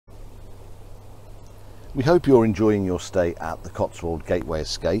We hope you're enjoying your stay at the Cotswold Gateway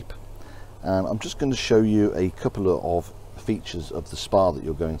Escape, and I'm just going to show you a couple of features of the spa that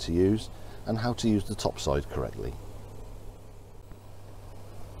you're going to use and how to use the topside correctly.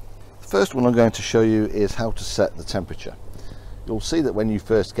 The first one I'm going to show you is how to set the temperature. You'll see that when you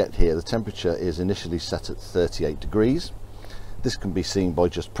first get here the temperature is initially set at 38 degrees. This can be seen by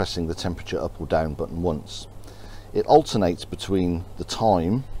just pressing the temperature up or down button once. It alternates between the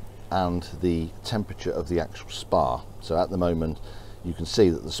time and the temperature of the actual spa. So at the moment you can see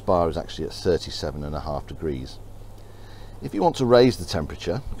that the spa is actually at 37.5 degrees. If you want to raise the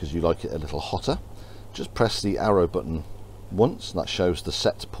temperature because you like it a little hotter, just press the arrow button once, and that shows the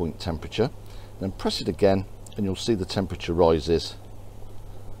set point temperature. Then press it again and you'll see the temperature rises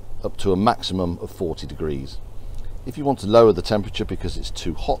up to a maximum of 40 degrees. If you want to lower the temperature because it's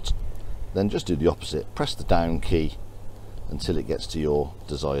too hot, then just do the opposite. Press the down key until it gets to your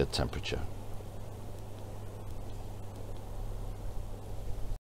desired temperature.